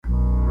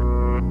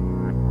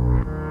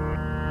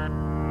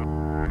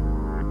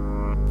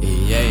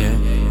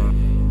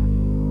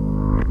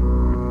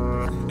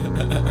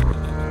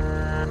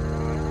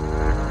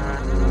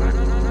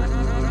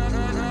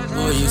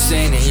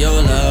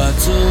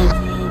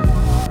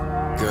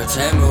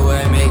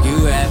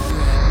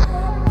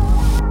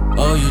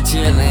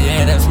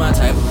that's my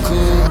type of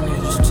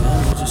cool.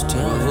 Just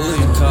tell me, who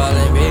you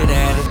calling Big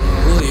Daddy?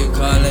 Who you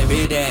calling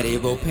Big Daddy?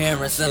 Both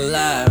parents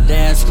alive,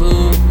 that's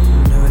cool.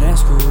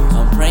 That's cool.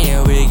 I'm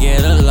praying we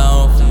get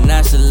along.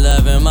 Now she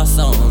loving my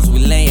songs. We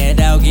laying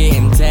out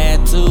getting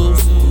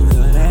tattoos.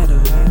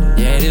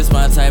 Yeah, this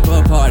my type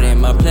of party.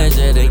 My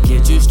pleasure to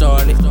get you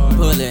started.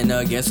 Pulling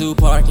up, guess who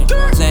parking?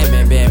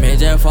 Slamming, bamming,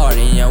 just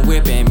farting. I'm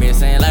whipping,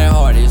 missing like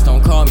hardest.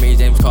 Don't call me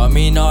James, call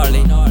me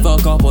gnarly.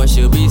 Fuck off or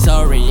she'll be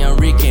sorry. I'm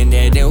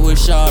reconnecting with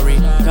Shari.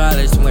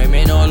 College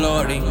women, oh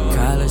lordy.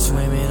 College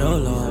women, oh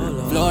lord.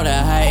 Florida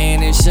high in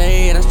the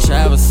shade. I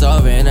travel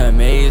solving a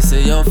maze to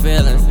your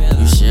feelings.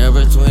 You share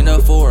between the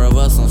four of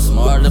us. I'm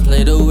smart to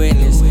play the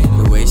witness.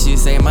 The way she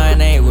say my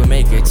name would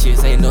make a chick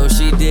say no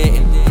she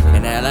didn't.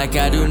 And act like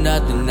I do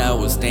nothing. I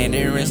was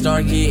standing and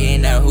start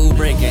getting out who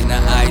breaking the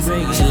ice.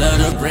 She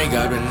love to bring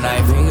up the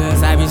knife.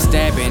 Cause I be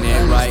stabbing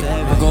it right.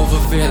 Go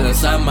for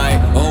feelings, I might.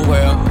 Oh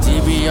well.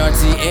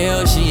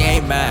 TBRTL, she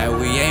ain't mine.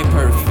 We ain't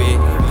perfect.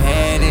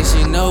 Bad and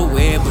she know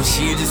it, but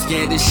she just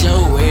scared to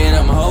show it.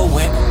 I'm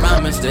hoeing,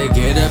 promise to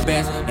get her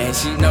best. And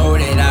she know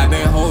that I've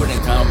been holding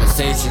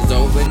conversations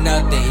over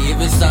nothing,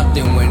 even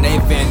something when they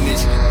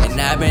finish.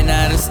 And I've been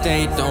out of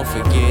state, don't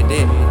forget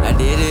it. I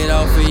did it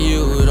all for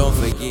you, don't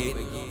forget.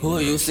 Who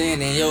you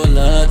sending your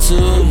love to?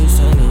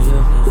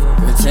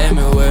 But tell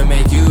me what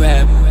make you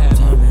happy.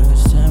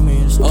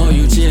 Oh,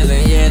 you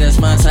chillin', yeah, that's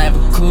my type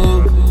of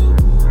cool.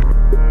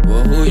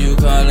 Well, who you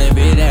callin'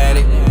 Big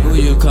Daddy? Who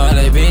you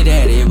callin' Big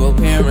Daddy? Both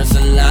parents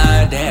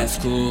alive, that's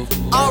cool.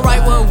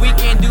 Alright, well, we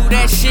can do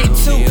that shit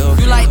too.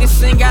 You like to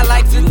sing, I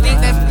like to think.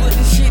 Let's put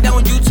this shit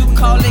on YouTube,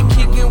 call it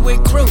Kickin'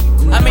 with Crew.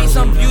 I made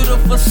some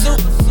beautiful soup,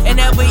 and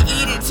then we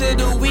eat it to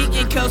the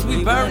weekend, cause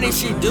we burnin'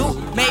 shit do.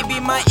 Maybe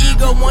my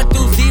ego 1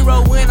 through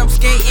 0 when I'm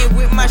skating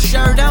with my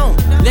shirt on.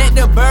 Let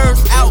the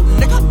birds out,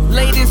 nigga.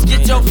 Ladies,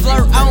 get your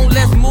flirt on,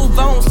 let's move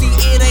on. See,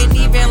 it ain't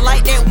even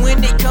like that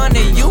when it come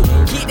to you.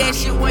 Keep that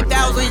shit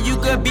 1000, you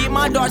could be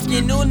my dark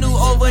skin new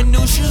over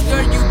new shoes.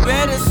 Girl, you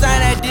better sign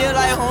that deal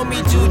like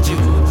homie Juju.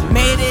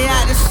 Made it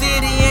out the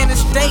city and the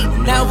state,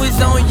 now it's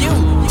on you.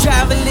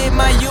 Traveling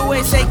my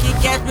USA,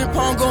 KickBack with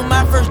Pong on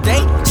my first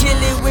date.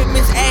 Chillin' with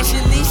Miss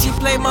Ashley, she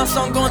play my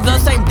song on the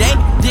same day.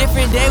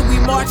 Different day, we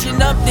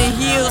marching up the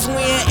hills,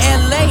 we in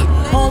LA.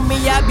 Homie,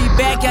 I be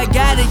back, I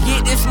gotta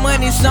get this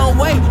money some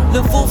way.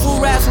 The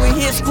foo raps with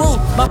his crew,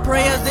 my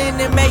prayers in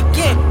the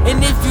making.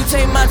 And if you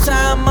take my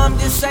time, I'm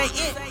just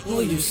saying.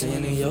 Who you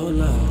sending your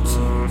love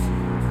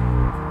to?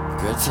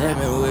 Girl, tell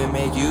me what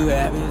make you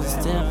happy.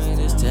 Just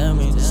tell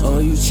me. Oh,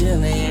 you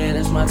chillin', yeah,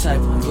 that's my type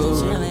of cool.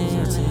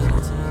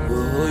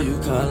 Who you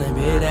callin'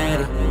 Big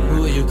Daddy?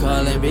 Who you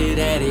callin' Big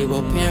Daddy?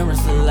 Well,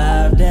 parents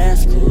alive,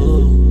 that's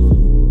cool.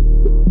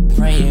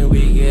 Praying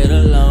we get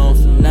along.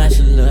 From now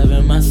she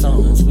loving my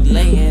songs. We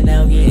laying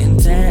out getting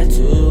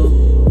tattooed.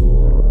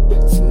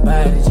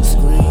 Somebody just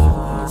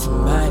scream.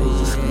 Somebody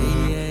just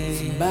scream.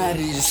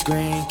 Somebody just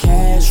scream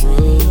cash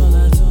rule.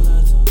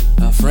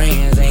 Our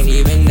friends ain't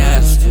even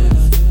nasty.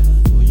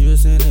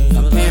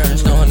 Our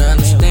parents don't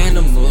understand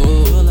the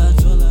move.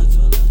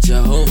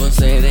 Jehovah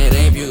say that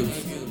ain't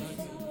beautiful,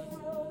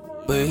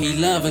 but he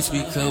love us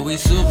because we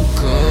super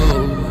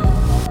cool.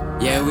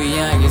 Yeah, we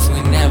youngest,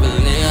 we never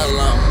live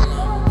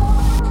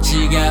alone.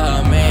 She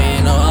got her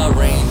man on her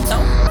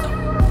ringtone.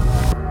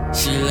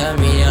 She love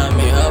me, I'm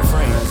in her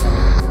friend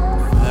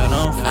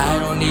zone. I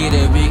don't need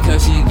her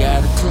because she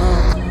got a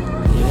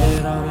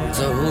clone.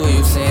 So who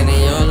you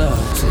sending your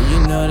love? So you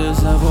know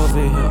this love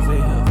over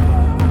here.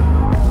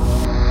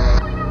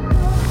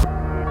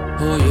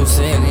 Who you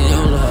sending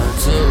your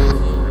love to?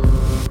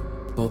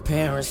 Both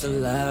parents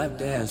alive,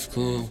 that's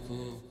cool.